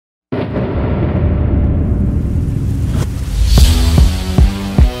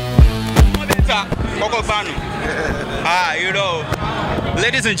You know,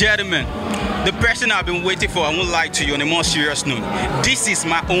 ladies and gentlemen, the person I've been waiting for, I won't lie to you on a more serious note. This is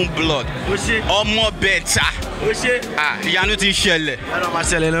my own blood. Or more better. Yanu ti shelle.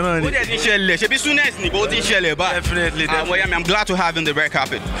 Definitely. I'm glad to have you on the red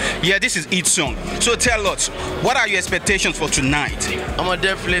carpet. Yeah, this is hitsongz. So tell us, what are your expectations for tonight? I'm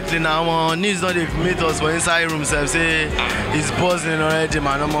definitely now. News not meet us for inside room. So say it's buzzing already,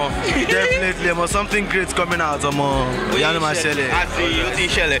 man. Definitely, something great coming out.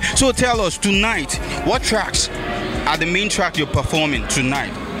 So tell us tonight, what tracks are the main track you're performing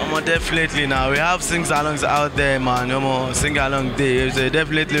tonight? Definitely now. We have sing-alongs out there, man. Sing-along day. So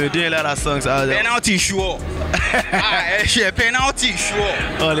definitely we're doing a lot of songs out there. Penalty sure. Penalty sure.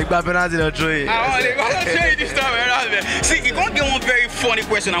 Oh, the penalty don't throw it. I'm going to show you this time. See, you're going to get one very funny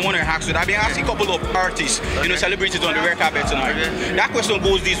question I want to ask you. I've been asking a couple of artists, you know, celebrities on the red carpet tonight. That question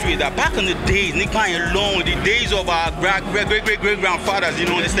goes this way, that back in the days, Nick and Long, the days of our great-great-great-grandfathers, you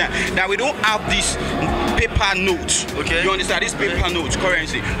know, understand, that we don't have this paper notes. Okay. You understand? This paper notes,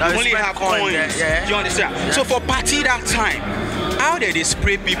 currency. We only have coins. Yeah. You understand? Yeah. So for party that time, how did they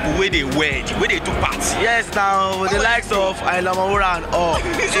spray people where they wedge, where they do parts? Yes, now with the likes of Ailamawura and all.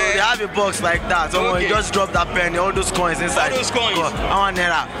 So they have a box like that. So when you just drop that penny, all those coins inside. All those coins. Oh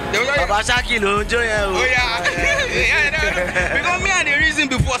yeah. Because me and the reason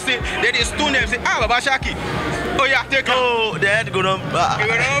before say they stone them say, Baba Shaki. Oh yeah, take it. Oh, the head go down.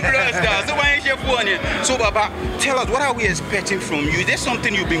 So why ain't you funny? So Baba, tell us, what are we expecting from you? Is there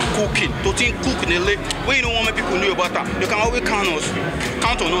something you've been cooking? To think cook in the lake where you don't want people know about that? You can always count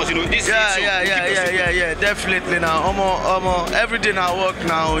on us, you know. This yeah, definitely now. Every day I work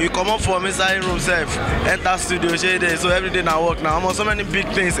now. You come up from inside room self, enter studio, so every day I work now. So many big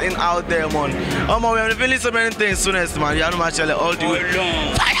things in out there, man. We are feeling so many things soonest, man. You know, actually all the way.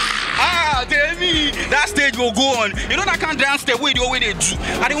 Tell me, that stage will go on. You know that can't dance the way they do.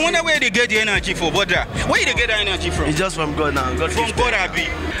 I don't wonder where they get the energy for, but where they get the energy from? It's just from God now. God from God, I be.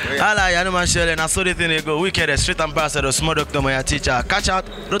 You know, Michelle, and I saw the thing they go. Wicked, straight ambassador, small doctor, my teacher. Catch out,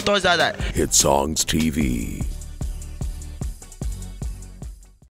 don't touch that. hitsongz TV.